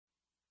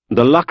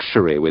The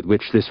luxury with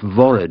which this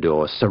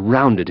Vorador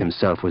surrounded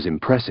himself was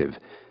impressive.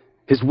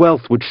 His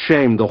wealth would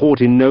shame the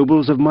haughty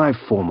nobles of my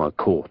former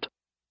court.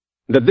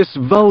 That this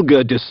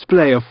vulgar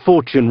display of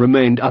fortune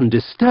remained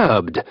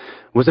undisturbed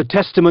was a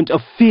testament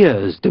of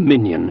fear's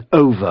dominion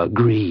over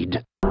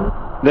greed.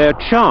 Their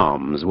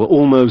charms were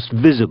almost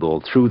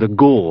visible through the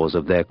gauze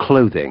of their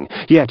clothing,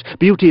 yet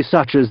beauty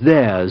such as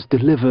theirs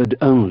delivered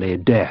only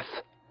death.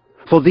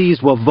 For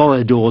these were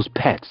Vorador's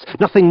pets,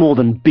 nothing more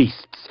than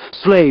beasts,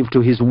 slave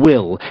to his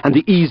will and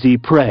the easy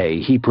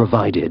prey he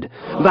provided.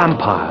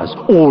 Vampires,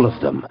 all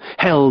of them,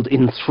 held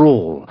in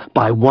thrall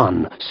by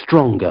one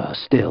stronger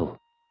still.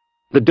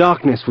 The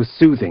darkness was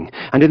soothing,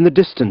 and in the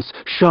distance,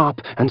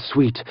 sharp and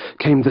sweet,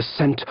 came the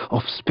scent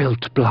of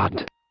spilt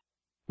blood.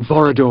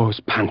 Vorador's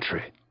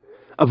pantry,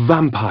 a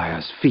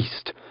vampire's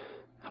feast.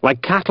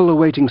 Like cattle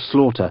awaiting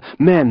slaughter,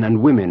 men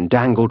and women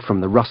dangled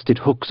from the rusted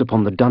hooks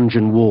upon the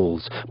dungeon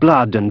walls.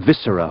 Blood and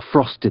viscera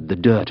frosted the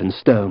dirt and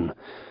stone.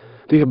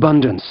 The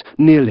abundance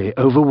nearly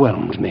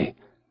overwhelmed me,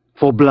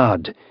 for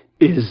blood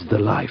is the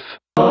life.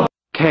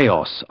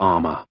 Chaos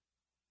armor.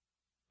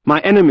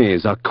 My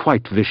enemies are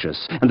quite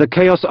vicious, and the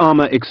chaos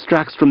armor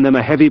extracts from them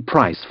a heavy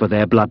price for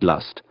their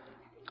bloodlust.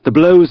 The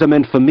blows are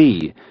meant for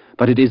me,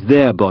 but it is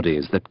their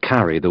bodies that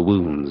carry the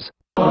wounds.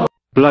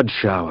 Blood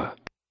shower.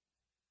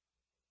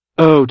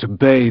 Oh, to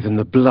bathe in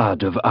the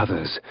blood of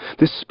others.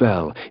 This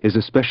spell is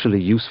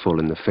especially useful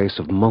in the face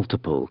of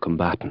multiple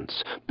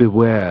combatants.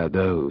 Beware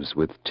those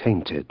with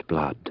tainted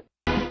blood.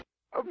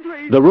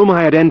 The room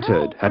I had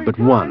entered had but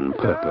one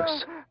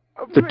purpose: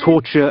 the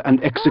torture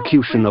and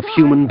execution of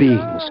human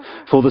beings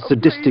for the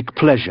sadistic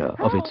pleasure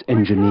of its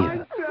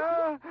engineer.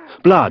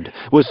 Blood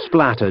was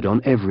splattered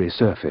on every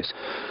surface.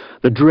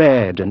 The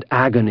dread and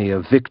agony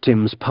of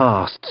victims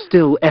past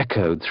still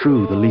echoed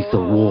through the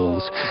lethal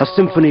walls. A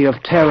symphony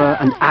of terror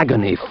and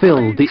agony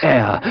filled the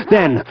air.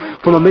 Then,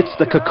 from amidst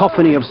the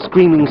cacophony of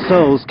screaming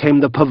souls,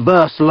 came the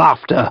perverse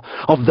laughter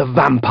of the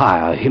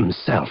vampire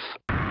himself.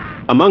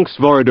 Amongst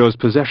Vorador's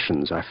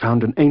possessions, I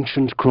found an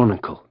ancient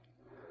chronicle.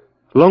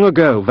 Long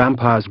ago,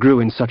 vampires grew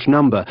in such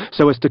number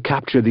so as to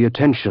capture the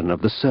attention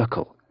of the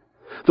Circle.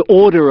 The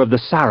Order of the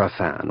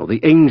Sarafan, or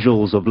the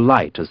Angels of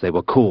Light as they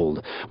were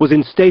called, was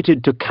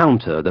instated to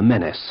counter the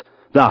menace.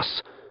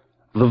 Thus,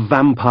 the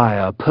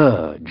vampire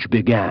purge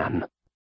began.